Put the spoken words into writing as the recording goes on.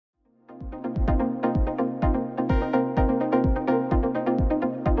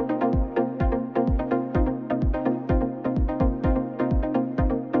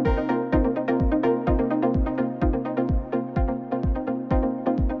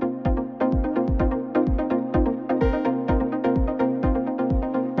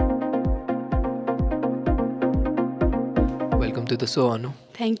to the show, Anu.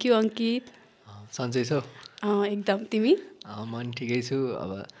 Thank you, Ankit. सन्चै छौ? एकदम तिमी? म पनि ठिकै छु।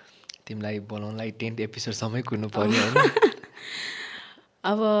 अब तिमीलाई बोलाउनलाई 10th एपिसोडसम्मै कुर्नु पर्यो हैन?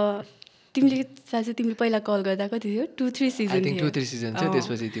 अब तिमीले पहिला कल गर्दा कति थियो? 2-3 सिजन आई थिंक 2-3 सिजन थियो।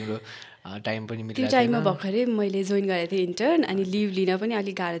 त्यसपछि तिम्रो टाइम पनि मिलेको थियो। त्यो टाइममा भर्खरै मैले जोइन गरेको थिएँ इन्टर्न, अनि लिभ लिन पनि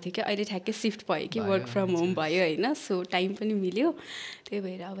अलि गाह्रो थियो कि। अहिले ठ्याक्कै शिफ्ट भयो कि, वर्क फ्रम होम भयो हैन, सो टाइम पनि मिल्यो। त्यही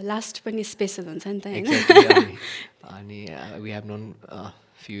भएर अब लास्ट पनि स्पेशल हुन्छ नि त हैन? अनि we have known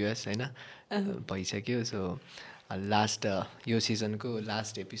few years हैन, भइसक्यो। सो लास्ट यो सिजनको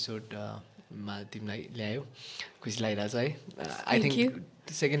लास्ट एपिसोडमा तिमीलाई ल्यायो, खुसी लागिरहेछ है। आई थिङ्क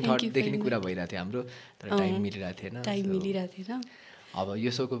सेकेन्ड थर्डदेखि नै कुरा भइरहेको थियो हाम्रो, तर टाइम मिलिरहेको थिएन। अब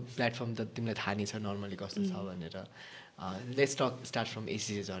यो सोको प्लेटफर्म त तिमीलाई थाहा नै छ नर्मली कस्तो छ भनेर। Let's talk start from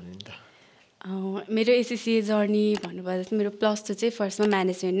एसिसिए journey नि त। मेरो एसिसिए जर्नी भन्नुपर्दा चाहिँ मेरो +2 चाहिँ फर्स्टमा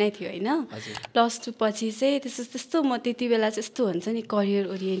म्यानेजमेन्ट नै थियो होइन। +2 पछि चाहिँ त्यस्तो म त्यति बेला चाहिँ यस्तो हुन्छ नि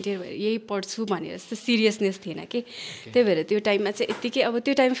करियर ओरिएन्टेड भएर यही पढ्छु भनेर यस्तो सिरियसनेस थिएन कि। त्यही भएर त्यो टाइममा चाहिँ यत्तिकै, अब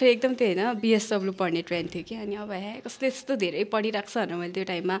त्यो टाइम फेरि एकदम त्यो होइन बिएसडब्ल्यू पढ्ने ट्रेन्ड थियो कि। अनि अब कसले यस्तो धेरै पढिरहेको छ भनेर मैले त्यो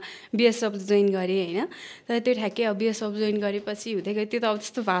टाइममा बिएसडब्ल्यू जोइन गरेँ होइन। तर त्यो ठ्याक्कै अब बिएसडब्ल्यू जोइन गरेपछि हुँदै गयो, त्यो त अब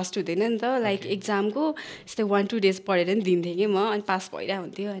त्यस्तो फास्ट हुँदैन नि त। लाइक एक्जामको यस्तै 1-2 डेज पढेर नि दिन्थेँ कि म, अनि पास भइरहेको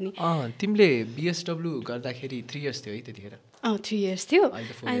हुन्थ्यो। अनि तिमीले बिएसडब्ल्यू गर्दाखेरि 3 इयर्स थियो है त्यतिखेर? 3 इयर्स थियो।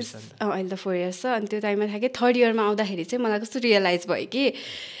 अहिले त 4 इयर्स छ। अनि त्यो टाइममा थाहा कि 3rd इयरमा आउँदाखेरि चाहिँ मलाई कस्तो रियलाइज भयो कि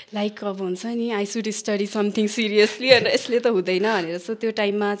लाइक अब हुन्छ नि I should study something seriously, अनि यसले त हुँदैन भनेर। सो त्यो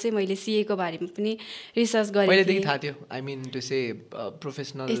टाइममा चाहिँ मैले सिएको बारेमा पनि रिसर्च गरेँ। पहिलेदेखि थाहा थियो? I mean to say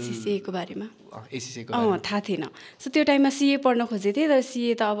professional एसिसिएको बारेमा थाहा थिएन। सो त्यो टाइममा सिए पढ्न खोजेको थिएँ, तर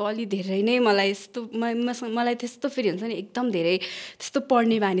सिए त अब अलि धेरै नै मलाई मलाई त्यस्तो फेरि हुन्छ नि एकदम धेरै त्यस्तो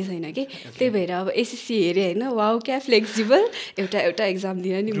पढ्ने बानी छैन कि। त्यही भएर अब एसिसी हेरेँ होइन, वाउ क्या फ्लेक्सिबल, एउटा एक्जाम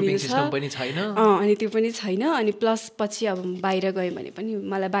दिन नि मिल्छ। अनि त्यो पनि छैन। अनि प्लस पछि अब बाहिर गएँ भने पनि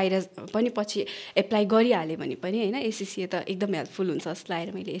मलाई बाहिर पनि पछि एप्लाई गरिहालेँ भने पनि होइन, एसिसिए त एकदम हेल्पफुल हुन्छ जस्तो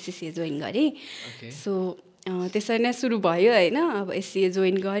लागेर मैले एसिसिए जोइन गरेँ। सो त्यसरी नै सुरु भयो होइन। अब एसिसिए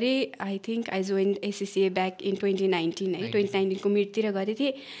जोइन गरेँ। I think I join एसिसिए back in 2019 है, 2019को मिडतिर गरेको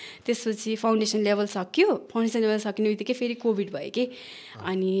थिएँ। त्यसपछि फाउन्डेसन लेभल सक्यो। फाउन्डेसन लेभल सकिने बित्तिकै फेरि कोभिड भयो कि।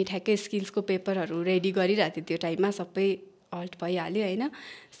 अनि ठ्याक्कै स्किल्सको पेपरहरू रेडी गरिरहेको थिएँ त्यो टाइममा, सबै अल्ट भइहाल्यो होइन।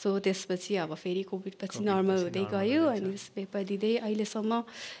 सो त्यसपछि अब फेरि कोभिड पछि नर्मल हुँदै गयो, अनि पेपर दिँदै अहिलेसम्म।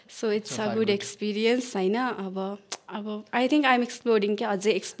 So it's a good experience होइन। अब आई थिङ्क आइएम एक्सप्लोरिङ क्या,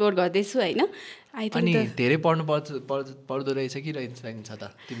 अझै एक्सप्लोर गर्दैछु होइन। आई थिङ्क धेरै पढ्नु पर्दो रहेछ कि रहेछ त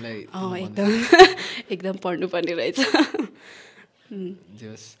तिमीलाई? एकदम पढ्नुपर्ने रहेछ।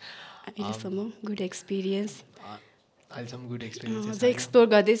 अहिलेसम्म गुड एक्सपिरियन्स। अझै एक्सप्लोर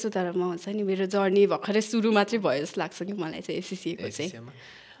गर्दैछु, तर म हुन्छ नि मेरो जर्नी भर्खरै सुरु मात्रै भयो जस्तो लाग्छ कि मलाई चाहिँ एसिसिएको चाहिँ।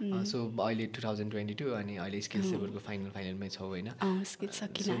 सो अहिले 2022 अनि अहिले स्किल्स लेभलको फाइनलमै छौ होइन? स्किल्स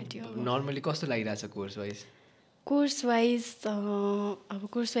सकिन आँट्यो। नर्मली कस्तो लागिरहेछ कोर्स वाइज अब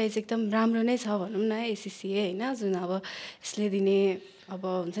कोर्स वाइज एकदम राम्रो नै छ भनौँ न एसिसिए होइन। जुन अब यसले दिने अब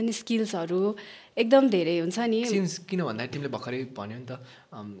हुन्छ नि स्किल्सहरू एकदम धेरै हुन्छ नि। किन भन्दाखेरि तिमीले भर्खरै भन्यो नि त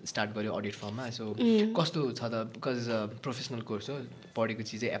स्टार्ट गर्यो अडिट फर्ममा। सो कस्तो छ त? बिकज प्रोफेसनल कोर्स हो, पढेको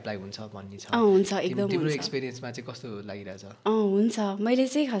चिजै एप्लाई हुन्छ भन्ने छ। हुन्छ एकदम। तिम्रो एक्सपिरियन्समा चाहिँ कस्तो लागिरहेछ? हुन्छ। मैले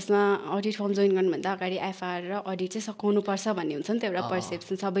चाहिँ खासमा अडिट फर्म जोइन गर्नुभन्दा अगाडि एफआर र अडिट चाहिँ सकाउनु पर्छ भन्ने हुन्छ नि त, एउटा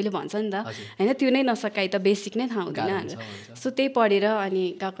पर्सेप्सन सबैले भन्छ नि त होइन। त्यो नै नसकाइ त बेसिक नै थाहा हुँदैन हाम्रो। सो त्यही पढेर अनि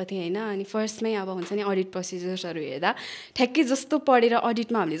गएको थिएँ होइन। अनि फर्स्टमै अब हुन्छ नि अडिट प्रोसिजर्सहरू हेर्दा ठ्याक्कै जस्तो पढेर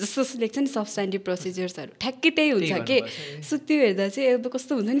अडिटमा हामीले जस्तो लेख्छ नि सब्सटेन्टिभ प्रोसिजर्सहरू ठ्याक्कै त्यही हुन्छ कि। सो त्यो हेर्दा चाहिँ अब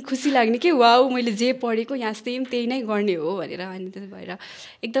कस्तो हुन्छ नि खुसी लाग्ने कि वाउ मैले जे पढेको यहाँ सेम त्यही नै गर्ने हो भनेर। अनि त्यही भएर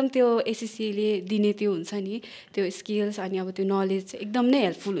एकदम त्यो एसिसिएले दिने त्यो हुन्छ नि त्यो स्किल्स अनि अब त्यो नलेज एकदम नै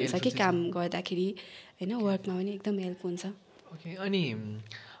हेल्पफुल हुन्छ कि काम गर्दाखेरि होइन, वर्कमा पनि एकदम हेल्प हुन्छ। ओके। अनि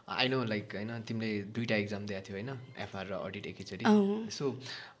आई नो लाइक होइन तिमीले 2टा एक्जाम दिएको थियो होइन, एफआर र अडिट एकैचोटि। सो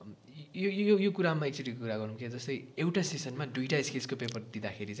यो कुरामा एकचोटि कुरा गरौँ कि जस्तै एउटा सेसनमा 2टा स्किल्सको पेपर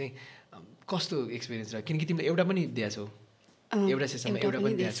दिँदाखेरि चाहिँ कस्तो एक्सपिरियन्स रह्यो? किनकि तिमीले एउटा पनि दिएको छौ, एउटा सेसनमा एउटा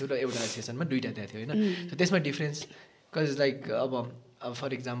पनि दिएको छु र एउटा सेसनमा 2टा दिएको थियो होइन। सो त्यसमा डिफ्रेन्स कज लाइक अब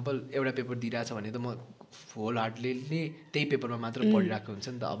फर इक्जाम्पल एउटा पेपर दिइरहेछ भने त म होल हार्टले त्यही पेपरमा मात्र पढिरहेको हुन्छ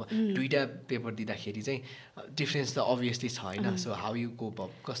नि त। अब 2टा पेपर दिँदाखेरि चाहिँ डिफ्रेन्स त अभियसली छ होइन। So how you cope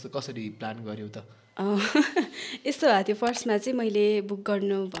up, कसरी प्लान गर्यौ त? यस्तो भएको थियो फर्स्टमा चाहिँ मैले बुक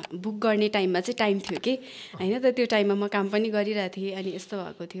गर्ने टाइममा चाहिँ टाइम थियो कि होइन। त त्यो टाइममा म काम पनि गरिरहेको थिएँ। अनि यस्तो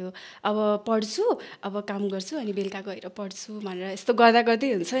भएको थियो अब पढ्छु, अब काम गर्छु, अनि बेलुका गएर पढ्छु भनेर यस्तो गर्दा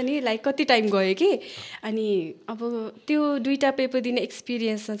गर्दै हुन्छ नि लाइक कति टाइम गयो कि। अनि अब त्यो 2टा पेपर दिने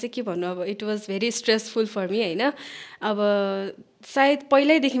एक्सपिरियन्समा चाहिँ के भन्नु, अब it was very stressful for me होइन। अब सायद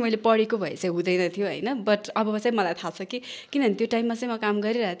पहिल्यैदेखि मैले पढेको भए चाहिँ हुँदैन थियो होइन बट अब चाहिँ मलाई थाहा छ कि किनभने त्यो टाइममा चाहिँ म काम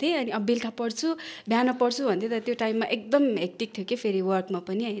गरिरहेको थिएँ अनि अब बेलुका पढ्छु बिहान पढ्छु भन्थेँ त त्यो टाइममा एकदम हेक्टिक थियो कि फेरि वर्कमा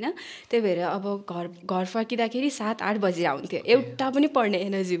पनि होइन त्यही भएर अब घर फर्किँदाखेरि 7-8 बजी आउँथ्यो एउटा पनि पढ्ने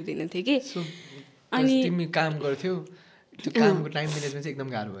एनर्जी हुँदैन थियो कि अनि तिमी काम गर्थ्यौ त्यो कामको टाइम म्यानेजमेन्ट चाहिँ एकदम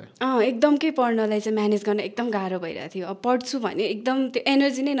गाह्रो भयो एकदम के पढ्नलाई चाहिँ म्यानेज गर्न एकदम गाह्रो भइरहेको थियो अब पढ्छु भने एकदम त्यो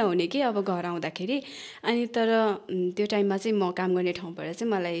एनर्जी नै नहुने कि अब घर आउँदाखेरि अनि तर त्यो टाइममा चाहिँ म काम गर्ने ठाउँबाट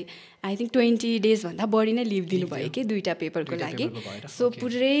चाहिँ मलाई आई थिङ्क 20 डेजभन्दा बढी नै लिभ दिनुभयो कि 2टा पेपरको लागि सो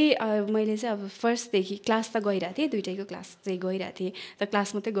पुरै मैले चाहिँ अब फर्स्टदेखि क्लास त गइरहेको थिएँ 2टैको क्लास चाहिँ गइरहेको थिएँ त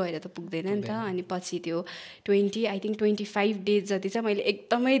क्लास मात्रै गएर त पुग्दैन नि त अनि पछि त्यो 25 डेज जति चाहिँ मैले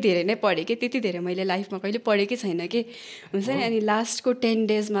एकदमै धेरै नै पढेँ कि त्यति धेरै मैले लाइफमा कहिले पढेकै छैन कि हुन्छ नि अनि लास्टको 10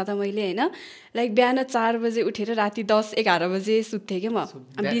 डेजमा त मैले होइन लाइक बिहान 4 बजे उठेर राति 10-11 बजे सुत्थेँ कि म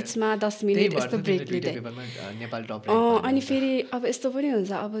बिचमा 10 मिनट यस्तो ब्रेक लिँदै अनि फेरि अब यस्तो पनि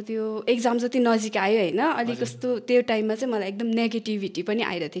हुन्छ अब त्यो एक्जाम जति नजिक आयो होइन अलिक कस्तो त्यो टाइममा चाहिँ मलाई एकदम नेगेटिभिटी पनि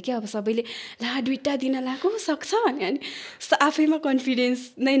आइरहेको थियो कि अब सबैले ला 2टा दिन लाग्यो सक्छ अनि आफैमा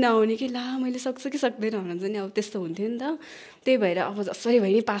कन्फिडेन्स नै नआउने कि ला मैले सक्छु कि सक्दैन भन्छ नि अब त्यस्तो हुन्थ्यो नि त त्यही भएर अब जसरी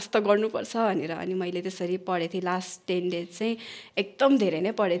भए नि पास त गर्नुपर्छ भनेर अनि मैले त्यसरी पढेको थिएँ लास्ट 10 डेज चाहिँ एकदम धेरै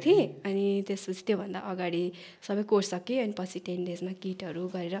नै पढेको थिएँ अनि त्यसपछि त्योभन्दा अगाडि सबै कोर्स सकेँ अनि पछि 10 डेजमा किटहरू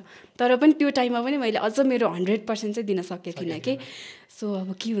गरेर तर पनि त्यो टाइममा पनि मैले अझ मेरो 100% चाहिँ दिन सकेको थिइनँ कि सो अब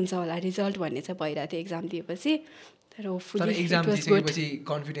के हुन्छ होला रिजल्ट भन्ने चाहिँ भइरहेको थियो एक्जाम दिएपछि तर होपफुली एक्जाम दिएपछि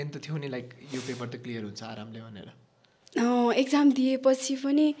कन्फिडेन्ट त थियो नि लाइक यो पेपर त क्लियर हुन्छ आरामले भनेर एक्जाम दिएपछि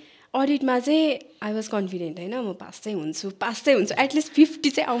पनि अडिटमा चाहिँ आई वाज कन्फिडेन्ट होइन म पास चाहिँ हुन्छु एटलिस्ट 50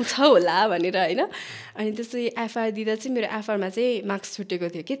 चाहिँ आउँछ होला भनेर होइन अनि त्यसै एफआर दिँदा चाहिँ मेरो एफआरमा चाहिँ मार्क्स छुटेको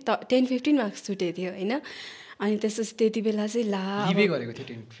थियो कि 10-15 मार्क्स छुटेको थियो होइन अनि त्यसपछि त्यति बेला चाहिँ ला गरेको थियो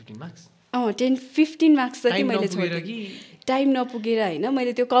 10-15 मार्क्स 10-15 मार्क्स जति मैले छोडेँ टाइम नपुगेर होइन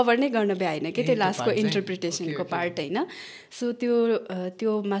मैले त्यो कभर नै गर्न भ्याएन कि त्यो लास्टको इन्टरप्रिटेसनको पार्ट होइन सो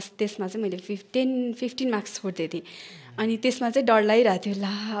त्यसमा चाहिँ मैले 10-15 मार्क्स छोड्दै थिएँ अनि त्यसमा चाहिँ डर लागिरहेको थियो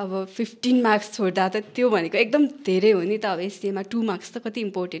ला अब 15 मार्क्स छोड्दा त त्यो भनेको एकदम धेरै हो नि त अब एससीमा 2 मार्क्स त कति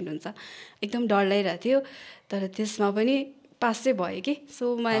इम्पोर्टेन्ट हुन्छ एकदम डर लागिरहेको थियो तर त्यसमा पनि पास चाहिँ भयो कि सो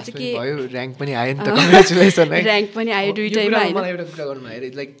मलाई चाहिँ के भयो र्याङ्क पनि आयो नि त कङ्ग्रेचुलेसन है र्याङ्क पनि आयो दुईटैमा हैन मलाई एउटा कुरा गर्नु भयो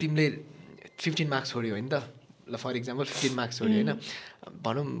लाइक तिमीले 15 मार्क्स छोड्यो होइन त ल फर एक्जाम्पल 15 मार्क्स छोड्यो होइन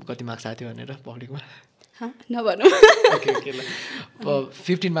भनौँ कति मार्क्स आएको थियो भनेर पब्लिकमा नभनौँ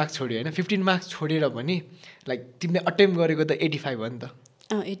 15 मार्क्स छोड्यो होइन 15 मार्क्स छोडेर पनि लाइक तिमीले अटेम्प गरेको त 85 हो नि त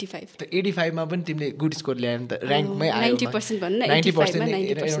 85 त 85 मा पनि तिमीले गुड स्कोर ल्यायो नि त र्याङ्कमै आयो 90% भन्नु 90%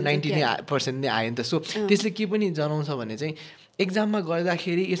 नै आयो नि त सो त्यसले के पनि जनाउँछ भने चाहिँ एक्जाममा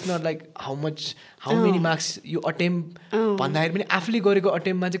गर्दाखेरि it's not like how many marks यो अटेम्प भन्दाखेरि पनि आफूले गरेको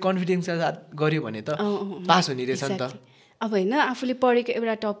अटेम्पमा चाहिँ कन्फिडेन्सका साथ गऱ्यो भने त पास हुने रहेछ नि त अब होइन आफूले पढेको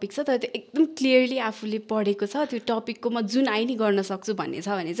एउटा टपिक छ तर त्यो एकदम क्लियरली आफूले पढेको छ त्यो टपिकको म जुन आइ नि गर्न सक्छु भन्ने छ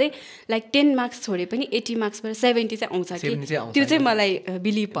भने चाहिँ लाइक 10 मार्क्स छोडे पनि 80 मार्क्सबाट 70 चाहिँ आउँछ कि त्यो चाहिँ मलाई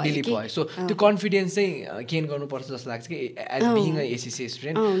बिलिभ भयो सो त्यो कन्फिडेन्स चाहिँ गेन गर्नुपर्छ जस्तो लाग्छ कि as being a ACC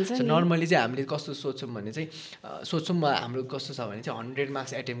student so normally चाहिँ हामीले कस्तो सोच्छौँ भने चाहिँ हाम्रो कस्तो छ भने चाहिँ 100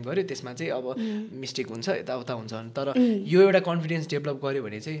 मार्क्स एटेम्प गर्यो त्यसमा चाहिँ अब मिस्टेक हुन्छ यताउता हुन्छ तर यो एउटा कन्फिडेन्स डेभलप गर्यो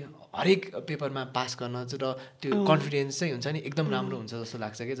भने चाहिँ हरेक पेपरमा पास गर्न र त्यो कन्फिडेन्स चाहिँ हुन्छ नि एकदम राम्रो हुन्छ जस्तो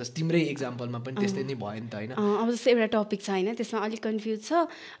लाग्छ कि जस्तो तिम्रै इक्जाम्पलमा पनि त्यस्तै नै भयो नि त होइन अब जस्तो एउटा टपिक छ होइन त्यसमा अलिक कन्फ्युज छ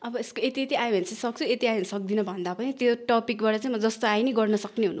अब यसको यति आयो भने चाहिँ सक्छु यति आयो भने सक्दिनँ भन्दा पनि त्यो टपिकबाट चाहिँ म जस्तो आयो नि गर्न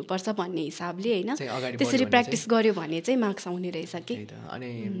सक्ने हुनुपर्छ भन्ने हिसाबले होइन त्यसरी प्र्याक्टिस गर्यो भने चाहिँ मार्क्स आउने रहेछ कि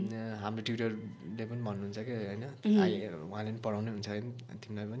अनि हाम्रो ट्युटरले पनि भन्नुहुन्छ कि होइन उहाँले पनि पढाउनै हुन्छ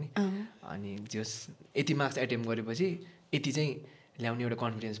तिमीलाई पनि अनि जस यति मार्क्स एटेम्प गरेपछि यति चाहिँ ल्याउने एउटा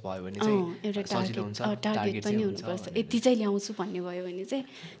कन्फिडेन्स भयो भने चाहिँ एउटा टार्गेट पनि हुनुपर्छ यति चाहिँ ल्याउँछु भन्ने भयो भने चाहिँ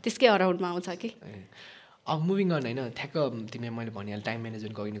त्यसकै अराउन्डमा आउँछ कि अब मुभिङ अन होइन ठ्याक्क तिमीले मैले भनिहालेँ टाइम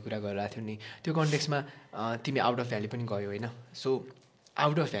म्यानेजमेन्टको अघि कुरा गरिरहेको थियौ नि त्यो कन्टेक्समा तिमी आउट अफ भ्याली पनि गयो होइन सो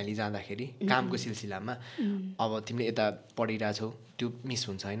आउट अफ भ्याली जाँदाखेरि कामको सिलसिलामा अब तिमीले यता पढिरहेछौ त्यो मिस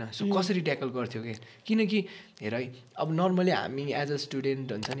हुन्छ होइन सो कसरी ट्याकल गर्थ्यौ किनकि हेर है अब नर्मली हामी एज अ स्टुडेन्ट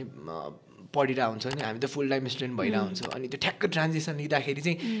हुन्छ नि पढिरहेको हुन्छ नि हामी त फुल टाइम स्टुडेन्ट भइरहेको हुन्छ अनि त्यो ठ्याक्क ट्रान्जिसन लिँदाखेरि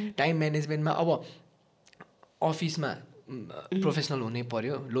चाहिँ टाइम म्यानेजमेन्टमा अब अफिसमा प्रोफेसनल हुनै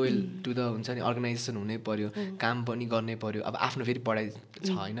पर्यो लोयल टु द हुन्छ नि अर्गनाइजेसन हुनै पर्यो काम पनि गर्नै पर्यो अब आफ्नो फेरि पढाइ छ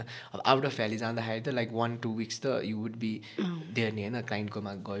होइन अब आउट अफ भ्याली जाँदाखेरि त लाइक 1-2 विक्स त यु वुड बी देयर नि होइन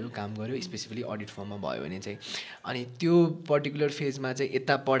क्लाइन्टकोमा गयो काम गर्यो स्पेसिफली अडिट फर्ममा भयो भने चाहिँ अनि त्यो पर्टिकुलर फेजमा चाहिँ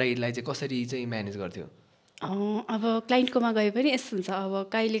यता पढाइलाई चाहिँ कसरी चाहिँ म्यानेज गर्थ्यो अब क्लाइन्टकोमा गए पनि यस्तो हुन्छ अब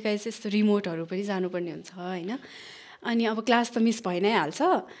कहिलेकाहीँ चाहिँ यस्तो रिमोटहरू पनि जानुपर्ने हुन्छ होइन अनि अब क्लास त मिस भइ नै हाल्छ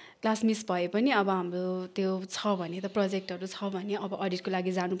क्लास मिस भए पनि अब हाम्रो त्यो छ भने त प्रोजेक्टहरू छ भने अब अडिटको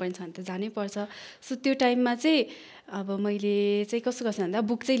लागि जानुपर्ने छ भने त जानै पर्छ सो त्यो टाइममा चाहिँ अब मैले चाहिँ कस्तो गर्छु भन्दा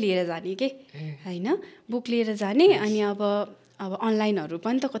बुक चाहिँ लिएर जाने के होइन बुक लिएर जाने अनि अब अनलाइनहरू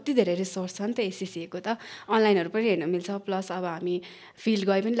पनि त कति धेरै रिसोर्स छ नि त एससिसीको त अनलाइनहरू पनि हेर्न मिल्छ प्लस अब हामी फिल्ड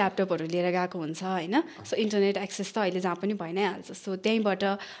गए पनि ल्यापटपहरू लिएर गएको हुन्छ होइन सो इन्टरनेट एक्सेस त अहिले जहाँ पनि भइ नै हाल्छ सो त्यहीँबाट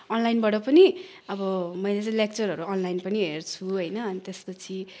अनलाइनबाट पनि अब मैले चाहिँ लेक्चरहरू अनलाइन पनि हेर्छु होइन अनि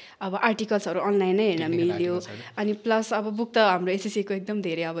त्यसपछि अब आर्टिकल्सहरू अनलाइन नै हेर्न मिल्यो अनि प्लस अब बुक त हाम्रो एससिसीको एकदम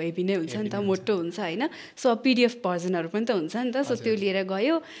धेरै अब हेभी नै हुन्छ नि त मोटो हुन्छ होइन सो अब पिडिएफ भर्जनहरू पनि त हुन्छ नि त सो त्यो लिएर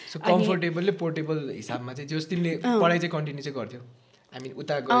गयो कम्फर्टेबल पोर्टेबल हिसाबमा चाहिँ जस तिमीले पढाइ चाहिँ कन्टिन्यू चाहिँ गर्थ्यौ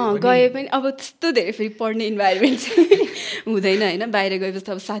गए पनि अब त्यस्तो धेरै फेरि पढ्ने इन्भाइरोमेन्ट चाहिँ हुँदैन होइन बाहिर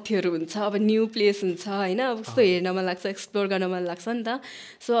गएपछि अब साथीहरू हुन्छ अब न्यू प्लेस हुन्छ होइन अब कस्तो हेर्न मन लाग्छ एक्सप्लोर गर्न मन लाग्छ नि त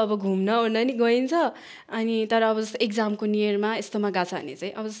सो अब घुम्न ओर्न नि गइन्छ अनि तर अब जस्तो एक्जामको नियरमा यस्तोमा गएको छ भने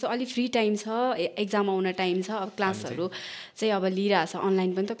चाहिँ अब जस्तो अलिक फ्री टाइम छ एक्जाम आउन टाइम छ अब क्लासहरू चाहिँ अब लिइरहेछ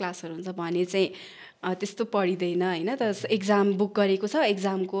अनलाइन पनि त क्लासहरू हुन्छ भने चाहिँ त्यस्तो पढिँदैन होइन तर एक्जाम बुक गरेको छ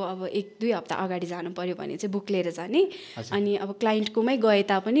एक्जामको अब 1-2 हप्ता अगाडि जानु पऱ्यो भने चाहिँ बुक लिएर जाने अनि अब क्लाइन्टकोमै गए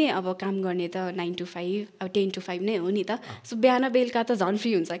तापनि अब काम गर्ने त 9 to 5 अब 10 to 5 नै हो नि त सो बिहान बेलुका त झन्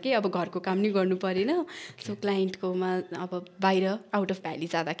फ्री हुन्छ कि अब घरको काम नि गर्नु परेन सो क्लाइन्टकोमा अब बाहिर आउट अफ भ्याली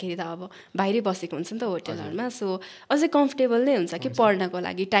जाँदाखेरि त अब बाहिरै बसेको हुन्छ नि त होटलहरूमा सो अझै कम्फर्टेबल नै हुन्छ कि पढ्नको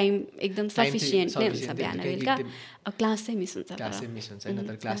लागि टाइम एकदम सफिसियन्ट नै हुन्छ बिहान बेलुका क्लास चाहिँ मिस हुन्छ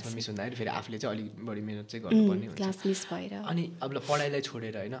तर क्लासमा मिस हुँदाखेरि फेरि आफूले चाहिँ अलिक बढी मिहिनेत चाहिँ गर्नुपर्ने हुन्छ क्लास मिस भएर अनि अब पढाइलाई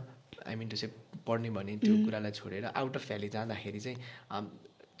छोडेर होइन आई मिन टु से पढ्ने भने त्यो कुरालाई छोडेर आउट अफ भ्याली जाँदाखेरि चाहिँ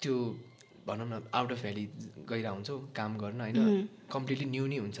त्यो भनौँ न आउट अफ भ्याली गइरहेको हुन्छौ काम गर्न होइन कम्प्लिटली न्यू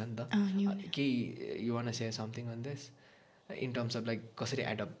नै हुन्छ नि त केही you one say something on this in terms of like कसरी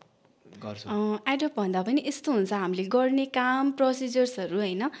एडप्ट गर्छौ एडप्ट भन्दा पनि यस्तो हुन्छ हामीले गर्ने काम प्रोसिजर्सहरू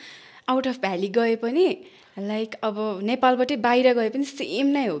होइन आउट अफ भ्याली गए पनि लाइक अब नेपालबाटै बाहिर गए पनि सेम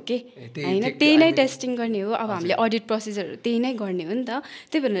नै हो कि होइन त्यही नै टेस्टिङ गर्ने हो अब हामीले अडिट प्रोसिजरहरू त्यही नै गर्ने हो नि त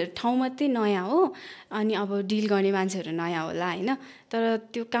त्यही भएर ठाउँ मात्रै नयाँ हो अनि अब डिल गर्ने मान्छेहरू नयाँ होला होइन तर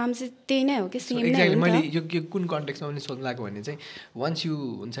त्यो काम चाहिँ त्यही नै हो कि सेम नै हो मैले यो कुन कन्टेक्समा पनि सोध्नु लाग्यो भने चाहिँ वन्स यु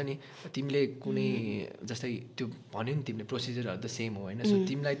हुन्छ नि तिमीले कुनै जस्तै त्यो भन्यो नि तिमीले प्रोसिजरहरू त सेम हो होइन सो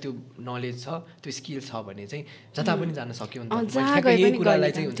तिमीलाई त्यो नलेज छ त्यो स्किल छ भने चाहिँ जता पनि जान सक्यो नि त यही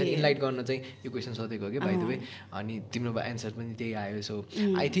कुरालाई चाहिँ हुन्छ इनलाइट गर्न चाहिँ यो क्वेसन सोधेको हो कि बाइ द वे अनि तिम्रो एन्सर पनि त्यही आयो so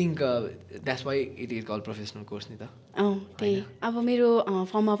I think that's why it is call professional course नि त त्यही अब मेरो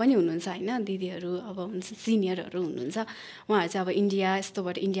फर्ममा पनि हुनुहुन्छ होइन दिदीहरू अब हुन्छ सिनियरहरू हुनुहुन्छ उहाँहरू चाहिँ अब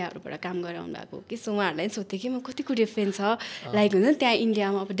इन्डियाहरूबाट काम गरेर आउनुभएको हो कि सो उहाँहरूलाई पनि सोध्थेँ कि म कतिको डिफ्रेन्स छ लाइक हुन्छ नि त्यहाँ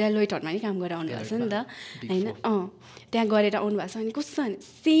इन्डियामा अब डेलोइटहरूमा नि काम गरेर आउनुभएको छ नि त होइन त्यहाँ गरेर आउनुभएको छ भने कस्तो छ भने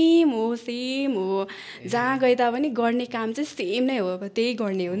सेम हो जहाँ गए तापनि गर्ने काम चाहिँ सेम नै हो अब त्यही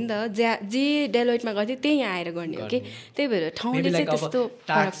गर्ने हो नि त जे डेलोइटमा गर्थ्यो त्यही यहाँ आएर गर्ने हो कि त्यही भएर ठाउँले चाहिँ त्यस्तो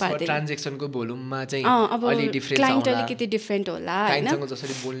फरक पार्दैन ट्रान्जेक्सनको भोल्युममा चाहिँ अब क्लाइन्ट अलिकति डिफ्रेन्ट होला होइन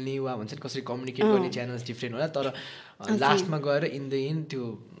जसरी बोल्ने वा भन्छ नि कसरी कम्युनिकेट गर्ने च्यानल्स डिफ्रेन्ट होला तर लास्टमा गएर इन द एन्ड त्यो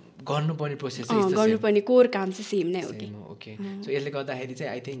गर्नुपर्ने प्रोसेस गर्नुपर्ने कोर काम चाहिँ सेम नै हो कि ओके सो यसले गर्दाखेरि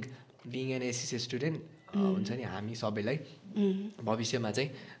चाहिँ I think being an ACC student हुन्छ नि हामी सबैलाई भविष्यमा चाहिँ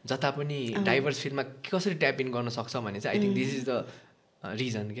जता पनि डाइभर्स फिल्डमा कसरी ट्याप इन गर्न सक्छ भने चाहिँ I think this is the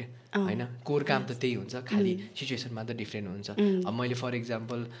reason के होइन कोर काम त त्यही हुन्छ खालि सिचुएसनमा त डिफ्रेन्ट हुन्छ अब मैले फर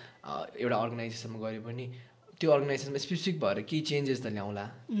इक्जाम्पल एउटा अर्गनाइजेसनमा गरे पनि त्यो अर्गनाइजेसनमा स्पेसिफिक भएर केही चेन्जेस त ल्याउँला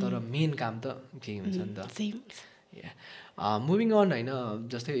तर मेन काम त केही हुन्छ नि त मुभिङ अन होइन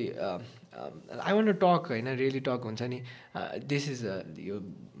जस्तै आई वान्ट टु टक होइन रियली टक हुन्छ नि दिस इज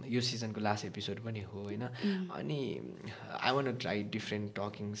यो सिजनको लास्ट एपिसोड पनि हो होइन अनि I want to try different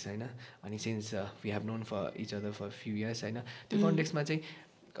टकिङ्स होइन अनि since we have known for each other for few years होइन त्यो कन्टेक्समा चाहिँ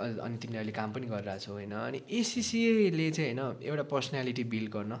अनि तिमीले अहिले काम पनि गरिरहेछौ होइन अनि एसिसिएले चाहिँ होइन एउटा पर्सनालिटी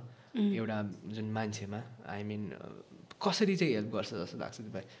बिल्ड गर्न एउटा जुन मान्छेमा आई मिन कसरी चाहिँ हेल्प गर्छ जस्तो लाग्छ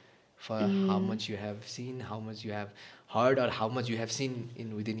तपाईँ for how much you have seen how much you have heard or how much you have seen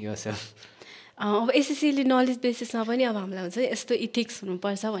in within your self अब एसएससीले नलेज बेसिसमा पनि अब हामीलाई हुन्छ यस्तो इथिक्स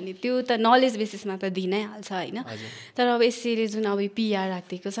हुनुपर्छ भने त्यो त नलेज बेसिसमा त दिइ नै हाल्छ होइन तर अब एसएससीले जुन अब पिआर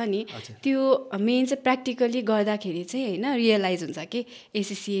राखिदिएको छ नि त्यो मेन चाहिँ प्र्याक्टिकली गर्दाखेरि चाहिँ होइन रियलाइज हुन्छ कि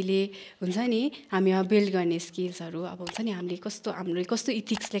एसएससीले हुन्छ नि हामीमा बिल्ड गर्ने स्किल्सहरू अब हुन्छ नि हामीले कस्तो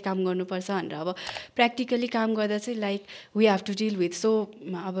इथिक्सले काम गर्नुपर्छ भनेर अब प्र्याक्टिकली काम गर्दा चाहिँ like we have to deal with so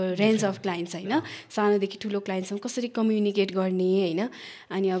अब रेन्ज अफ क्लाइन्ट्स होइन सानोदेखि ठुलो क्लाइन्टसँग कसरी कम्युनिकेट गर्ने होइन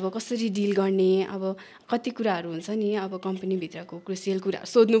अनि अब कसरी डिल गर्ने अब कति कुराहरू हुन्छ नि अब कम्पनीभित्रको क्रुसियल कुराहरू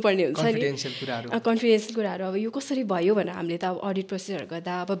सोध्नुपर्ने हुन्छ नि कन्फिडेन्सियल कुराहरू अब यो कसरी भयो भनेर हामीले त अब अडिट प्रोसेसहरू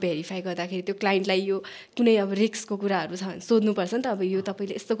गर्दा अब भेरिफाई गर्दाखेरि त्यो क्लाइन्टलाई यो कुनै अब रिस्कको कुराहरू छ भने सोध्नुपर्छ नि त अब यो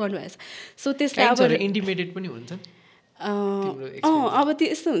तपाईँले यस्तो गर्नुभएछ सो त्यसलाई अब इन्टिमेटेड पनि हुन्छ अब त्यो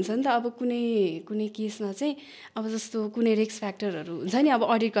यस्तो हुन्छ नि त अब कुनै केसमा चाहिँ अब जस्तो कुनै रिस्क फ्याक्टरहरू हुन्छ नि अब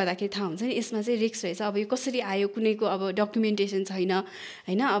अडिट गर्दाखेरि थाहा हुन्छ नि यसमा चाहिँ रिस्क रहेछ अब यो कसरी आयो कुनैको अब डकुमेन्टेसन छैन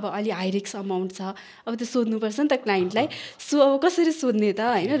होइन अब अलि हाई रिस्क अमाउन्ट छ अब त्यो सोध्नुपर्छ नि त क्लाइन्टलाई सो अब कसरी सोध्ने त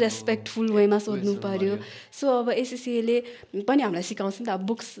होइन रेस्पेक्टफुल वेमा सोध्नु पर्यो सो अब एसएससीले पनि हामीलाई सिकाउँछ नि त अब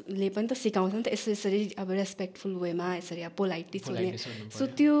बुक्सले पनि त सिकाउँछ नि त यसरी अब रेस्पेक्टफुल वेमा यसरी अब पोलाइटली सोध्ने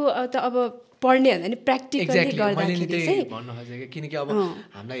सो त्यो त अब पढ्ने भन्दा नि प्र्याक्टिकली गर्दाखेरि चाहिँ भन्नु खोजेको किनकि अब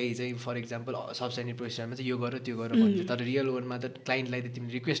हामीलाई चाहिँ फर इक्जाम्पल सबस्टेन्डिङ प्रोसेसरमा चाहिँ यो गर त्यो गर भन्छ तर रियल वर्ल्डमा त क्लाइन्टलाई त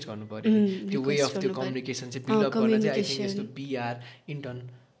तिमीले रिक्वेस्ट गर्नु पर्यो त्यो वे अफ त्यो कम्युनिकेसन चाहिँ बिल्डअप गर्न चाहिँ आई थिङ्क यस्तो पिआर इन्टर्न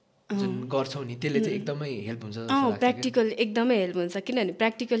जुन गर्छौ नि त्यसले चाहिँ एकदमै हेल्प हुन्छ प्र्याक्टिकल एकदमै हेल्प हुन्छ किनभने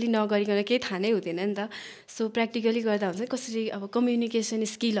प्र्याक्टिकली नगरिकन केही थाहा नै हुँदैन नि त सो प्र्याक्टिकली गर्दा हुन्छ कसरी अब कम्युनिकेसन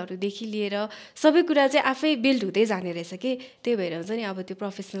स्किलहरूदेखि लिएर सबै कुरा चाहिँ आफै बिल्ड हुँदै जाने रहेछ कि त्यही भएर हुन्छ नि अब त्यो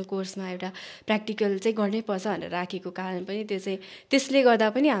प्रोफेसनल कोर्समा एउटा प्र्याक्टिकल चाहिँ गर्नै पर्छ भनेर राखेको कारण पनि त्यो चाहिँ त्यसले गर्दा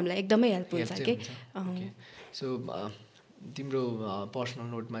पनि हामीलाई एकदमै हेल्प हुन्छ कि सो तिम्रो पर्सनल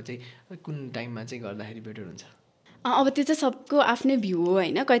नोटमा चाहिँ कुन टाइममा चाहिँ गर्दाखेरि बेटर हुन्छ अब त्यो चाहिँ सबको आफ्नै भ्यू हो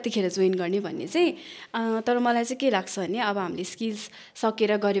होइन कतिखेर जोइन गर्ने भन्ने चाहिँ तर मलाई चाहिँ के लाग्छ भने अब हामीले स्किल्स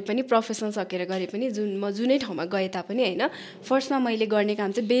सकेर गरे पनि प्रोफेसनल सकेर गरे पनि म जुनै ठाउँमा गए तापनि होइन फर्स्टमा मैले गर्ने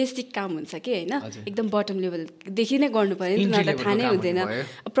काम चाहिँ बेसिक काम हुन्छ कि होइन एकदम बटम लेभलदेखि नै गर्नु पऱ्यो नि मलाई थाहा नै हुँदैन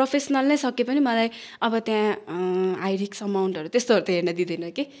प्रोफेसनल नै सके पनि मलाई अब त्यहाँ हाई रिस्क अमाउन्टहरू त्यस्तोहरू त हेर्न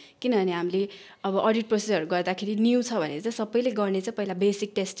दिँदैन कि किनभने हामीले अब अडिट प्रोसेसहरू गर्दाखेरि न्यू छ भने चाहिँ सबैले गर्ने चाहिँ पहिला बेसिक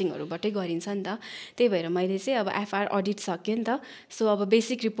टेस्टिङहरूबाटै गरिन्छ नि त त्यही भएर मैले चाहिँ अब एफआर अडिट सक्यो नि त सो अब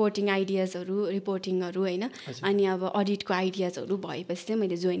बेसिक रिपोर्टिङहरू होइन अनि अब अडिटको आइडियाजहरू भएपछि चाहिँ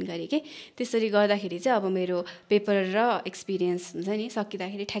मैले जोइन गरेँ कि त्यसरी गर्दाखेरि चाहिँ अब मेरो पेपर र एक्सपिरियन्स हुन्छ नि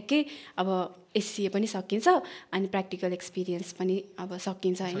सकिँदाखेरि ठ्याक्कै अब एससीए पनि सकिन्छ अनि प्र्याक्टिकल एक्सपिरियन्स पनि अब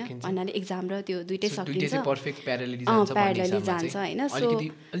सकिन्छ होइन भन्नाले एक्जाम र त्यो दुइटै सकिन्छ प्यारलली जान्छ होइन सो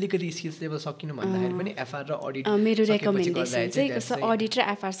अलिकति स्किल्स लेभल सकिनु भन्दाखेरि पनि एफआर र अडिट मेरो रेकमेन्डेसन चाहिँ कस्तो अडिट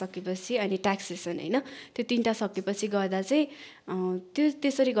र एफआर सकेपछि अनि ट्याक्सेसन होइन त्यो तिनवटा सकेपछि गर्दा चाहिँ त्यो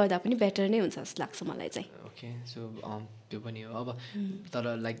त्यसरी गर्दा पनि बेटर नै हुन्छ जस्तो लाग्छ मलाई चाहिँ ओके सो त्यो पनि हो अब तर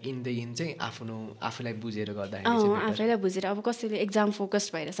लाइक इन द इन चाहिँ आफूलाई बुझेर गर्दाखेरि आफैलाई बुझेर अब कसैले एक्जाम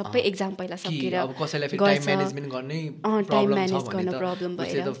फोकस्ड भएर सबै एक्जाम पहिला सकेर अब कसैलाई फेरि टाइम म्यानेजमेन्ट गर्ने प्रब्लम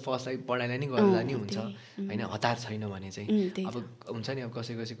भएर त फर्स्टलाई पढाइलाई नै गर्दा नि हुन्छ होइन हतार छैन भने चाहिँ अब हुन्छ नि अब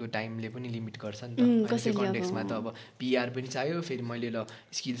कसैको टाइमले पनि लिमिट गर्छ नि त त्यो कन्टेक्समा त अब पिआर पनि चाहियो फेरि मैले ल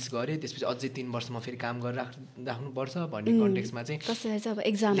स्किल्स गरेँ त्यसपछि अझै 3 वर्षमा फेरि काम गरेर राख्नुपर्छ भन्ने कन्टेक्समा चाहिँ कसैलाई चाहिँ अब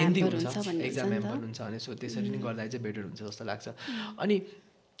एक्जाम ह्याम्पर हुन्छ भने सो त्यसरी नै गर्दा चाहिँ बेटर हुन्छ जस्तो लाग्छ अनि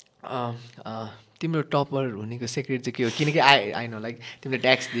तिम्रो टपर हुनेको सिक्रेट चाहिँ के हो किनकि आई नो लाइक तिमीले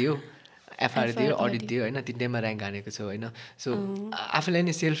ट्याक्स दियो एफआर दियो अडिट दियो होइन तिनटैमा ऱ्याङ्क हानेको छौ होइन सो आफूलाई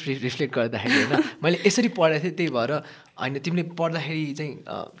नै सेल्फ रिफ्लेक्ट गर्दाखेरि होइन मैले यसरी पढाएको थिएँ त्यही भएर होइन तिमीले पढ्दाखेरि चाहिँ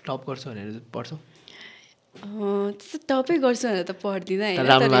टप गर्छौ भनेर पढ्छौ त्यस्तो टपै गर्छु भनेर त पढ्दिनँ होइन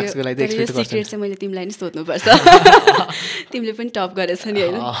यो सिक्रेट चाहिँ मैले तिमीलाई नै सोध्नुपर्छ तिमीले पनि टप गरेछ नि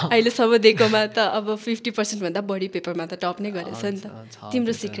होइन अहिलेसम्म दिएकोमा त अब 50% भन्दा बढी पेपरमा त टप नै गरेछ नि त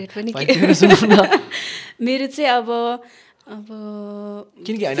तिम्रो सिक्रेट पनि मेरो चाहिँ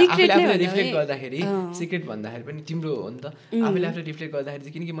किनकि होइन आफूले आफूलाई रिफ्लेक्ट गर्दाखेरि सिक्रेट भन्दाखेरि पनि तिम्रो हो नि त आफूले आफूले रिफ्लेक्ट गर्दाखेरि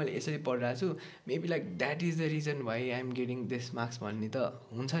चाहिँ किनकि मैले यसरी पढिरहेको छु maybe like that is the reason why I am getting this marks भन्ने त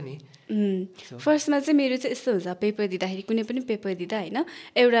हुन्छ नि फर्स्टमा चाहिँ मेरो चाहिँ यस्तो हुन्छ पेपर दिँदाखेरि कुनै पनि पेपर दिँदा होइन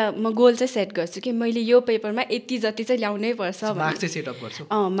एउटा म गोल चाहिँ सेट गर्छु कि मैले यो पेपरमा यति जति चाहिँ ल्याउनै पर्छ मार्क्स चाहिँ सेटअप गर्छु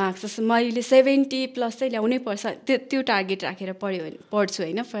मार्क्स मैले 70+ चाहिँ ल्याउनै पर्छ त्यो टार्गेट राखेर पढ्छु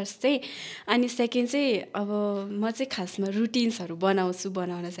होइन फर्स्ट चाहिँ अनि सेकेन्ड चाहिँ अब म चाहिँ खासमा रुटिन्सहरू बनाउन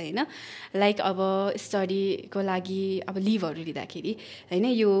चाहिँ होइन लाइक अब स्टडीको लागि अब लिभहरू लिँदाखेरि होइन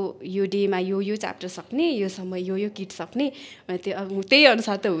यो डेमा यो च्याप्टर सक्ने योसम्म यो किट सक्ने त्यो अब त्यही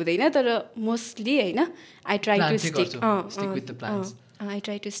अनुसार त हुँदैन तर मोस्टली होइन I try to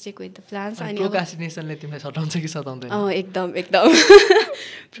stick with the plans अनि प्रोक्रास्टिनेसनले तिमीलाई सताउँछ कि सताउँदैन एकदम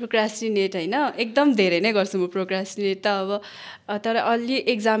प्रोक्रास्टिनेट होइन एकदम धेरै नै गर्छु म प्रोक्रास्टिनेट त अब तर अलि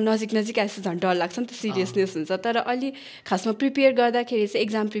एक्जाम नजिक आएपछि झन् डर लाग्छ नि त सिरियसनेस हुन्छ तर अलि खासमा प्रिपेयर गर्दाखेरि चाहिँ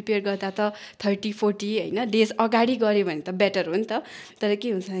एक्जाम प्रिपेयर गर्दा त 30-40 होइन डेज अगाडि गऱ्यो भने त बेटर हो नि त तर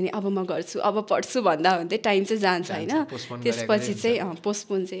के हुन्छ भने अब म गर्छु अब पढ्छु भन्दा भन्दै टाइम चाहिँ जान्छ होइन त्यसपछि चाहिँ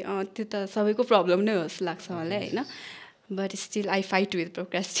पोस्टपोन चाहिँ त्यो त सबैको प्रब्लम नै हो जस्तो लाग्छ मलाई होइन but still I fight with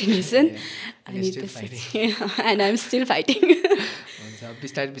procrastination and I'm still fighting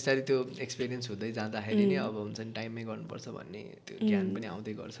बिस्तारै बिस्तारै त्यो एक्सपिरियन्स हुँदै जाँदाखेरि नै अब हुन्छ नि टाइममै गर्नुपर्छ भन्ने त्यो ज्ञान पनि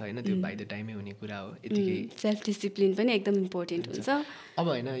आउँदै गर्छ होइन त्यो बाइ द टाइममै हुने कुरा हो यतिकै सेल्फ डिसिप्लिन पनि एकदम इम्पोर्टेन्ट हुन्छ अब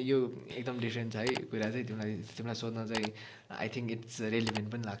होइन यो एकदम डिफ्रेन्ट छ है कुरा चाहिँ तिमीलाई सोध्न चाहिँ आई थिङ्क इट्स रेलिभेन्ट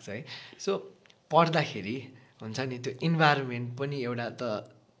पनि लाग्छ है सो पढ्दाखेरि हुन्छ नि त्यो इन्भाइरोमेन्ट पनि एउटा त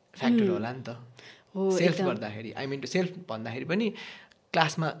फ्याक्टर होला नि त सेल्फ गर्दाखेरि आई मिन टु सेल्फ भन्दाखेरि पनि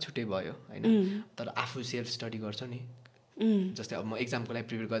क्लासमा छुट्टै भयो होइन तर आफू सेल्फ स्टडी गर्छ नि जस्तै अब म एक्जामको लागि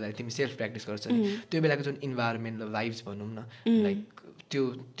प्रिपेयर गर्दाखेरि तिमी सेल्फ प्र्याक्टिस गर्छ नि त्यो बेलाको जुन इन्भाइरोमेन्ट भाइब्स भनौँ न लाइक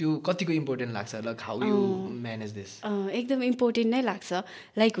त्यो कतिको इम्पोर्टेन्ट लाग्छ like how you manage this एकदम इम्पोर्टेन्ट नै लाग्छ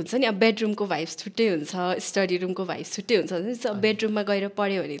लाइक हुन्छ नि अब बेडरुमको भाइब्स छुट्टै हुन्छ स्टडी रुमको भाइब्स छुट्टै हुन्छ बेडरुममा गएर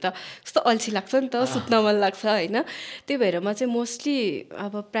पढ्यो भने त कस्तो अल्छी लाग्छ नि त सुत्न मन लाग्छ होइन त्यही भएर म चाहिँ मोस्टली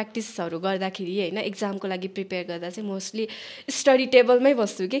अब प्र्याक्टिसहरू गर्दाखेरि होइन एक्जामको लागि प्रिपेयर गर्दा चाहिँ मोस्टली स्टडी टेबलमै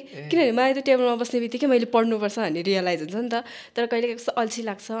बस्छु कि किनभने मलाई त्यो टेबलमा बस्ने बित्तिकै मैले पढ्नुपर्छ भन्ने रियलाइज हुन्छ नि त तर कहिले कस्तो अल्छी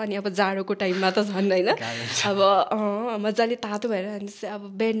लाग्छ अनि अब जाडोको टाइममा त झन् होइन अब मजाले तातो भएर अब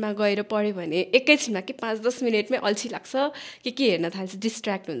बेडमा गएर पढ्यो भने एकैछिनमा कि 5-10 मिनटमै अल्छी लाग्छ के हेर्न थाल्छ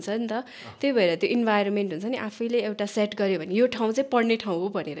डिस्ट्र्याक्ट हुन्छ नि त त्यही भएर त्यो इन्भाइरोमेन्ट हुन्छ नि आफैले एउटा सेट गर्यो भने यो ठाउँ चाहिँ पढ्ने ठाउँ हो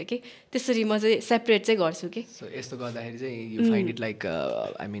भनेर कि त्यसरी म चाहिँ सेपरेट चाहिँ गर्छु कि सो यस्तो गर्दाखेरि चाहिँ you find it like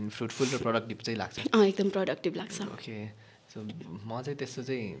I mean fruitful र प्रोडक्टिभ चाहिँ लाग्छ एकदम प्रोडक्टिभ लाग्छ ओके सो म चाहिँ त्यस्तो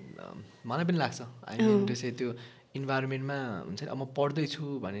चाहिँ मलाई पनि लाग्छ आई मिन त्यसै त्यो इन्भाइरोमेन्टमा हुन्छ नि अब म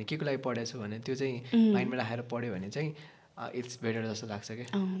पढ्दैछु भने के को लागि पढेको छु भने त्यो चाहिँ माइन्डमा राखेर पढ्यो भने चाहिँ इट्स बेटर जस्तो लाग्छ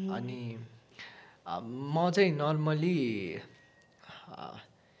क्या अनि म चाहिँ नर्मली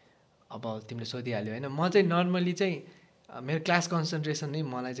अब तिमीले सोधिहाल्यो होइन म चाहिँ नर्मली चाहिँ मेरो क्लास कन्सन्ट्रेसन नै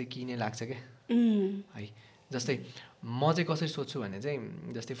मलाई चाहिँ किने लाग्छ क्या है जस्तै म चाहिँ कसरी सोध्छु भने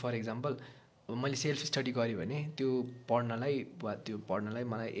चाहिँ जस्तै फर इक्जाम्पल मैले सेल्फ स्टडी गरेँ भने त्यो पढ्नलाई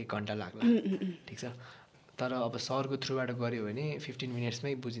मलाई 1 घन्टा लाग्ला ठिक छ तर अब सरको थ्रुबाट गऱ्यो भने 15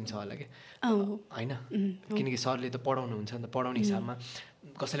 मिनट्समै बुझिन्छ होला क्या होइन किनकि सरले त पढाउनुहुन्छ नि त पढाउने हिसाबमा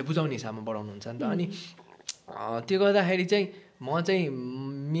कसैले बुझाउने हिसाबमा पढाउनुहुन्छ नि त अनि त्यो गर्दाखेरि चाहिँ म चाहिँ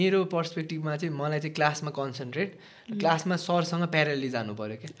मेरो पर्सपेक्टिभमा चाहिँ मलाई चाहिँ क्लासमा कन्सन्ट्रेट क्लासमा सरसँग प्यारलली जानु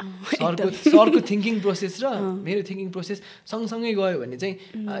पऱ्यो क्या सरको थिङ्किङ प्रोसेस र मेरो थिङ्किङ प्रोसेस सँगसँगै गयो भने चाहिँ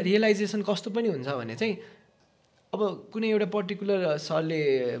रियलाइजेसन कस्तो पनि हुन्छ भने चाहिँ अब कुनै एउटा पर्टिकुलर सरले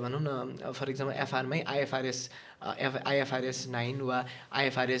भनौँ न फर इक्जाम्पल एफआरमै आइएफआरएस 9 वा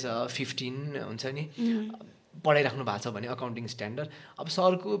आइएफआरएस 15 हुन्छ नि पढाइराख्नु भएको छ भने अकाउन्टिङ स्ट्यान्डर्ड अब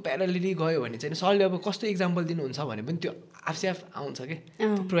सरको प्यारलली गयो भने चाहिँ सरले अब कस्तो इक्जाम्पल दिनुहुन्छ भने पनि त्यो आफसे आफ आउँछ क्या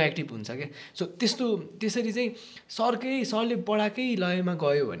प्रोएक्टिभ हुन्छ क्या सो त्यसरी चाहिँ सरले पढाएकै लयमा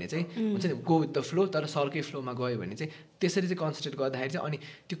गयो भने चाहिँ हुन्छ नि गो विथ द फ्लो तर सरकै फ्लोमा गयो भने चाहिँ त्यसरी चाहिँ कन्सन्ट्रेट गर्दाखेरि चाहिँ अनि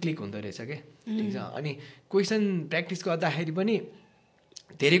त्यो क्लिक हुँदो रहेछ क्या ठिक छ अनि क्वेसन प्र्याक्टिस गर्दाखेरि पनि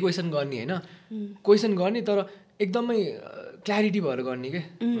धेरै क्वेसन गर्ने होइन क्वेसन गर्ने तर एकदमै क्ल्यारिटी भएर गर्ने क्या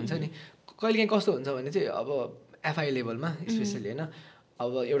हुन्छ नि कहिलेकाहीँ कस्तो हुन्छ भने चाहिँ अब एफआई लेभलमा स्पेसली होइन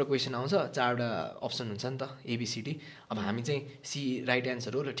अब एउटा क्वेसन आउँछ 4वटा अप्सन हुन्छ नि त एबिसिडी अब हामी चाहिँ सी राइट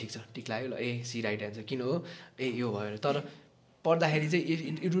एन्सर हो र ठिक छ टिक लाग्यो ल सी राइट एन्सर किन हो यो भयो तर पढ्दाखेरि चाहिँ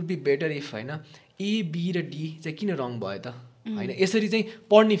it would be better if होइन ए बी र डी चाहिँ किन रङ भयो त होइन यसरी चाहिँ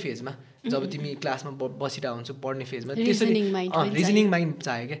पढ्ने फेजमा जब तिमी क्लासमा बसिरहेको हुन्छौ पढ्ने फेजमा त्यसरी रिजनिङ माइन्ड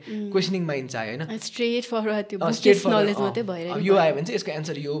चाहियो क्या क्वेसनिङ माइन्ड चाहियो होइन स्ट्रेट फरवर्ड यो आयो भने चाहिँ यसको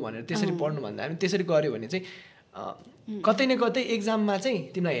एन्सर यो भनेर त्यसरी पढ्नु भन्दा हामी त्यसरी गऱ्यो भने चाहिँ कतै न कतै एक्जाममा चाहिँ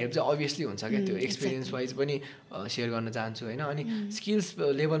तिमीलाई हेल्प चाहिँ अभियसली हुन्छ क्या त्यो एक्सपिरियन्स वाइज पनि सेयर गर्न चाहन्छु होइन अनि स्किल्स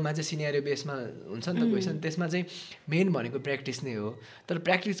लेभलमा चाहिँ सिनेरियो बेसमा हुन्छ नि त क्वेसन त्यसमा चाहिँ मेन भनेको प्र्याक्टिस नै हो तर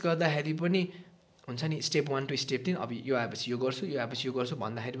प्र्याक्टिस गर्दाखेरि पनि हुन्छ नि स्टेप 1 to स्टेप 3 अब यो आएपछि यो गर्छु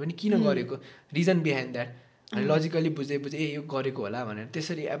भन्दाखेरि पनि किन गरेको रिजन बिहाइन्ड द्याट अनि लजिकली बुझ्दै यो गरेको होला भनेर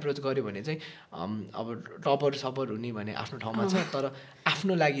त्यसरी एप्रोच गऱ्यो भने चाहिँ अब टपर हुने भने आफ्नो ठाउँमा छ तर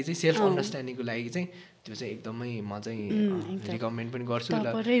आफ्नो लागि चाहिँ सेल्फ अन्डरस्ट्यान्डिङको लागि चाहिँ त्यो चाहिँ एकदमै म चाहिँ रिकमेन्ड पनि गर्छु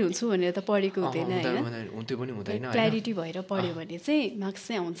हुन्छु भनेर त पढेको हुँदैन त्यो पनि हुँदैन क्ल्यारिटी भएर पढ्यो भने चाहिँ मार्क्स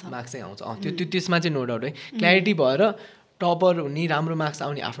चाहिँ आउँछ त्यो त्यसमा चाहिँ नो डाउट है क्ल्यारिटी भएर टपर हुने राम्रो मार्क्स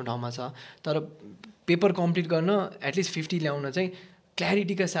आउने आफ्नो ठाउँमा छ तर पेपर कम्प्लिट गर्न एटलिस्ट 50 ल्याउन चाहिँ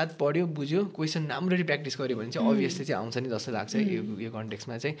क्ल्यारिटीका साथ पढ्यो बुझ्यो क्वेसन राम्ररी प्र्याक्टिस गर्यो भने चाहिँ अभियसली चाहिँ आउँछ नि जस्तो लाग्छ यो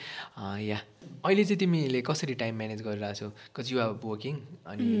कन्टेक्समा चाहिँ या अहिले चाहिँ तिमीले कसरी टाइम म्यानेज गरिरहेको छौ बिकज यु आर वर्किङ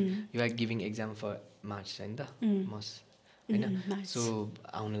अनि you are giving exam for March होइन त मस होइन सो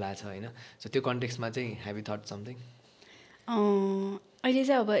आउनु लाग्छ होइन सो त्यो कन्टेक्समा चाहिँ हेभ यु थट समथिङ अहिले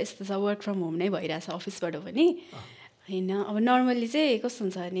चाहिँ अब यस्तो छ वर्क फ्रम होम नै भइरहेछ अफिसबाट पनि होइन अब नर्मल्ली चाहिँ कस्तो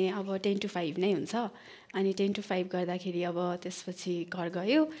हुन्छ भने अब 10 to 5 नै हुन्छ अनि 10 to 5 गर्दाखेरि अब त्यसपछि घर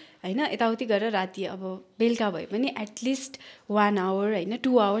गयो होइन यताउति गरेर राति अब बेलुका भए पनि एटलिस्ट 1 hour होइन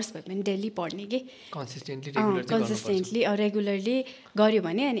 2 hours भए पनि डेली पढ्ने कि कन्सिस्टेन्टली रेगुलरली गऱ्यो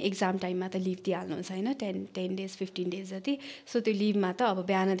भने अनि एक्जाम टाइममा त लिभ दिइहाल्नुहुन्छ होइन 10 days 15 days जति सो त्यो लिभमा त अब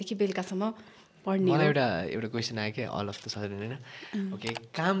बिहानदेखि बेलुकासम्म पढ्ने मलाई एउटा क्वेसन आयो क्या अल अफ द सडन होइन ओके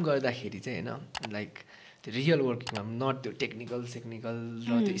काम गर्दाखेरि चाहिँ होइन लाइक त्यो रियल वर्किङमा नट त्यो टेक्निकल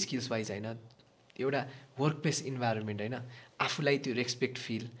र त्यो स्किल्स वाइज होइन एउटा वर्क प्लेस इन्भाइरोमेन्ट होइन आफूलाई त्यो रेस्पेक्ट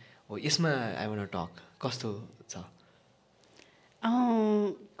फिल हो यसमा आई वान्ट टक कस्तो छ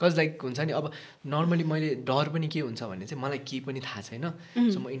कज लाइक हुन्छ नि अब नर्मली मैले डर पनि के हुन्छ भने चाहिँ मलाई केही पनि थाहा छैन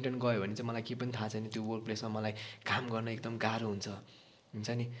सो म इन्टर्न गयो भने चाहिँ मलाई केही पनि थाहा छैन त्यो वर्क प्लेसमा मलाई काम गर्न एकदम गाह्रो हुन्छ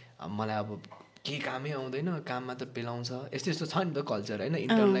नि मलाई अब केही कामै आउँदैन काम मात्र पेलाउँछ यस्तो यस्तो छ नि त कल्चर होइन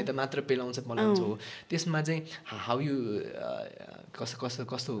इन्टर्नलाई त मात्र पेलाउँछ पलाउँछ हो त्यसमा चाहिँ हाउ यु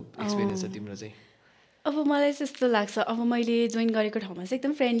कस्तो एक्सपिरियन्स छ तिम्रो चाहिँ अब मलाई चाहिँ यस्तो लाग्छ अब मैले जोइन गरेको ठाउँमा चाहिँ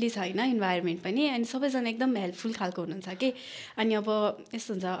एकदम फ्रेन्डली छ होइन इन्भाइरोमेन्ट पनि अनि सबैजना एकदम हेल्पफुल खालको हुनुहुन्छ कि अनि अब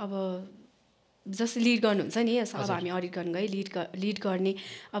यस्तो हुन्छ अब जस्तो लिड गर्नुहुन्छ नि अब हामी अडिट गर्नु गयो लिड गर्ने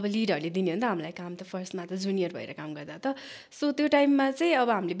अब लिडहरूले दिने हो नि त हामीलाई काम त फर्स्टमा त जुनियर भएर काम गर्दा त सो त्यो टाइममा चाहिँ अब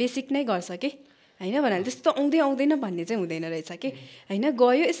हामीले बेसिक नै गर्छ कि होइन भन्नाले त्यस्तो आउँदैन भन्ने चाहिँ हुँदैन रहेछ कि होइन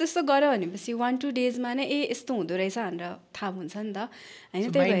गयो यस्तो गर भनेपछि 1-2 डेजमा नै यस्तो हुँदो रहेछ भनेर थाहा हुन्छ नि त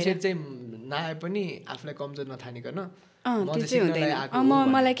होइन त्यही भएर चाहिँ नआए पनि आफूलाई कमजोर नठानिकन त्यो चाहिँ हुँदैन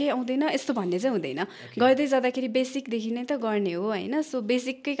मलाई केही आउँदैन यस्तो भन्ने चाहिँ हुँदैन गर्दै जाँदाखेरि बेसिकदेखि नै त गर्ने हो होइन सो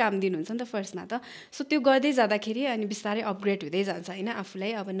बेसिककै काम दिनुहुन्छ नि त फर्स्टमा त सो त्यो गर्दै जाँदाखेरि अनि बिस्तारै अपग्रेड हुँदै जान्छ होइन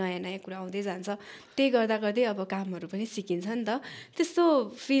आफूलाई अब नयाँ कुरा आउँदै जान्छ त्यही गर्दै अब कामहरू पनि सिकिन्छ नि त त्यस्तो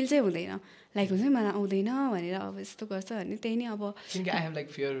फिल चाहिँ हुँदैन लाइक हुन्छ नि मलाई आउँदैन भनेर अब यस्तो गर्छ भने त्यही नै अब किनकि I have like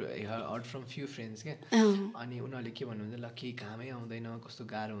fear heard from few friends क्या अनि उनीहरूले के भन्नुहुन्छ ल केही कामै आउँदैन कस्तो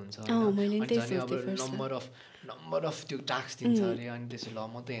गाह्रो हुन्छ अब नम्बर अफ त्यो टास्क दिन्छ अरे अनि त्यसो ल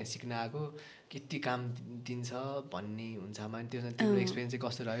म त यहाँ सिक्न आएको कति काम दिन्छ भन्ने हुन्छ त्यो तिम्रो एक्सपिरियन्स चाहिँ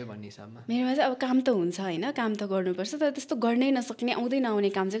कस्तो रह्यो भन्ने हिसाबमा मेरोमा चाहिँ अब काम त हुन्छ होइन काम त गर्नुपर्छ तर त्यस्तो गर्नै नसक्ने आउँदै नआउने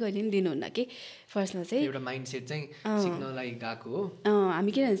काम चाहिँ कहिले पनि दिनुहुन्न कि फर्स्टमा चाहिँ एउटा माइन्डसेट चाहिँ सिक्नलाई गएको हो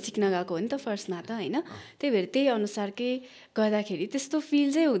हामी किन सिक्न गएको हो नि त फर्स्टमा त होइन त्यही भएर त्यही अनुसारकै गर्दाखेरि त्यस्तो फिल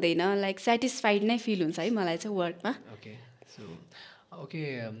चाहिँ हुँदैन लाइक सेटिस्फाइड नै फिल हुन्छ है मलाई चाहिँ वर्कमा ओके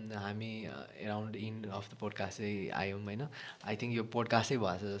हामी around end of the podcast चाहिँ आयौँ होइन आई थिङ्क यो पोडकास्टै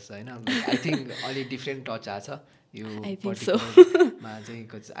भएछ जस्तो होइन आई थिङ्क अलिक डिफ्रेन्ट टच आएको छ यो पर्टिकुलरमा चाहिँ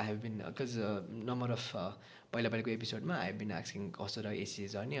cause I have been cause number of पहिलाको एपिसोडमा आई हेभ बिन आस्किङ कस्तो रह्यो एसिए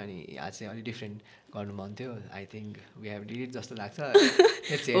जर्नी अनि आज चाहिँ अलिक डिफ्रेन्ट गर्नु मन थियो I think we have did जस्तो लाग्छ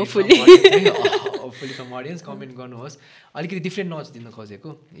होपफुली फ्रम अडियन्स कमेन्ट गर्नुहोस् अलिकति डिफ्रेन्ट नच दिन खोजेको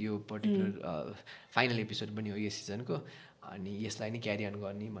यो पर्टिकुलर फाइनल एपिसोड पनि हो यो सिजनको अनि यसलाई नै क्यारी अन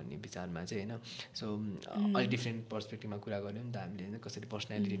गर्ने भन्ने विचारमा चाहिँ होइन सो अलिक डिफ्रेन्ट पर्सपेक्टिभमा कुरा गऱ्यौँ नि त हामीले होइन कसरी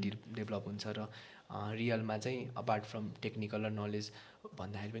पर्सनालिटी डेभलप हुन्छ र रियलमा चाहिँ अपार्ट फ्रम टेक्निकल र नलेज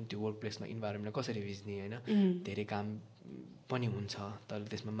भन्दाखेरि पनि त्यो वर्क प्लेसमा इन्भाइरोमेन्टमा कसरी भिज्ने होइन धेरै काम पनि हुन्छ तर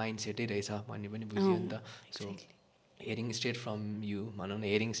त्यसमा माइन्ड सेटै रहेछ भन्ने पनि बुझ्यो नि त so hearing straight from you भनौँ न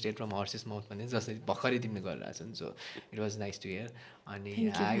hearing straight from Hershey's mouth भन्ने जसरी भर्खरै तिमीले गरिरहेको छ so it was nice to hear अनि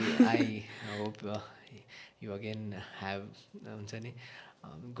I hope you again have हुन्छ नि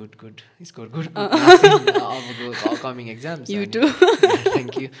good score good of coming exams you too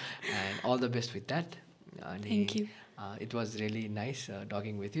thank you and all the best with that thank you it was really nice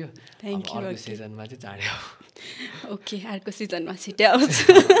talking with you thank you अर्को सिजनमा चाहिँ चाँडै आऊ okay अर्को सिजनमा छिटै आउँछ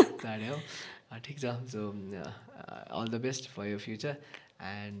चाँडै आऊ ठिक छ so all the best for your future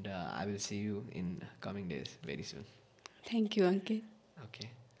and I will see you in coming days very soon thank you Ankit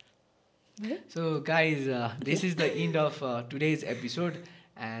okay So guys, this is the end of today's episode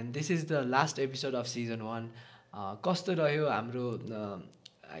and this is the last episode of season 1. कस्तो रह्यो हाम्रो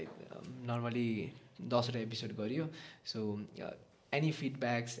normally 10वटा episode गरियो so any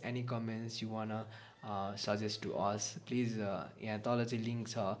feedbacks any comments you one suggest to us please यहाँ तल चाहिँ link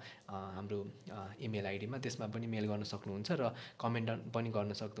छ हाम्रो email आइडीमा त्यसमा पनि मेल गर्न सक्नुहुन्छ र कमेन्ट पनि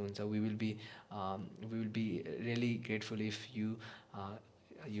गर्न सक्नुहुन्छ we will be really grateful if you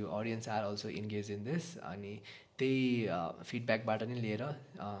audience are also engage in this अनि त्यही फिडब्याकबाट नै लिएर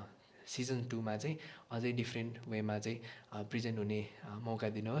सिजन 2मा चाहिँ अझै डिफ्रेन्ट वेमा चाहिँ प्रेजेन्ट हुने मौका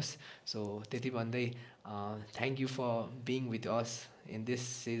दिनुहोस् सो त्यति भन्दै thank you for being with us in this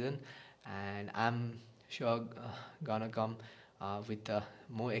season and I am sure gun come with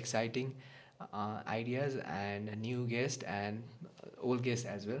more exciting ideas and new guest and old guest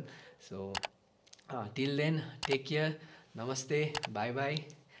as well so till then take care namaste bye bye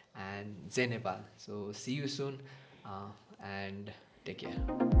and Jai Nepal so see you soon and take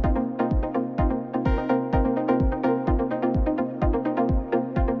care.